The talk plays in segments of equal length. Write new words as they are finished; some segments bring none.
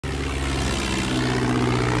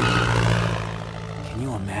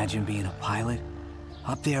imagine being a pilot?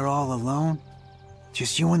 Up there all alone?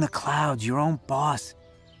 Just you in the clouds, your own boss.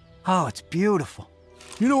 Oh, it's beautiful.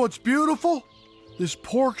 You know what's beautiful? This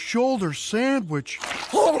pork shoulder sandwich.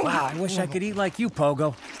 Wow, I wish I could eat like you,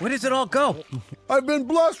 Pogo. Where does it all go? I've been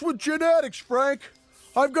blessed with genetics, Frank.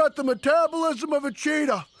 I've got the metabolism of a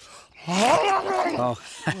cheetah. Oh,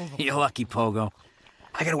 you're lucky, Pogo.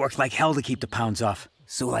 I gotta work like hell to keep the pounds off.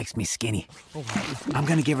 Sue likes me skinny. I'm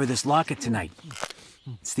gonna give her this locket tonight.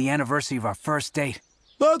 It's the anniversary of our first date.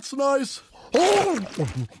 That's nice.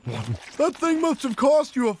 That thing must have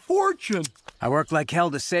cost you a fortune. I worked like hell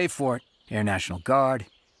to save for it. Air National Guard,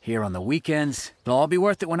 here on the weekends. It'll all be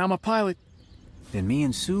worth it when I'm a pilot. Then me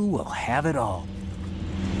and Sue will have it all.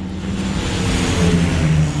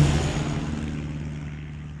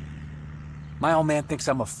 My old man thinks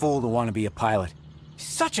I'm a fool to want to be a pilot. He's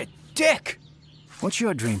such a dick! What's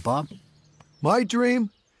your dream, Bob? My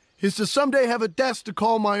dream is to someday have a desk to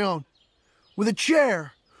call my own. With a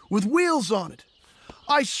chair, with wheels on it.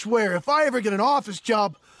 I swear, if I ever get an office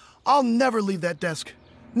job, I'll never leave that desk.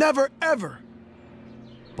 Never, ever.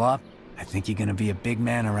 Bob, I think you're gonna be a big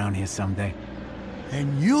man around here someday.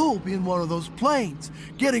 And you'll be in one of those planes,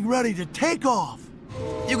 getting ready to take off.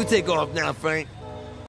 You can take off now, Frank.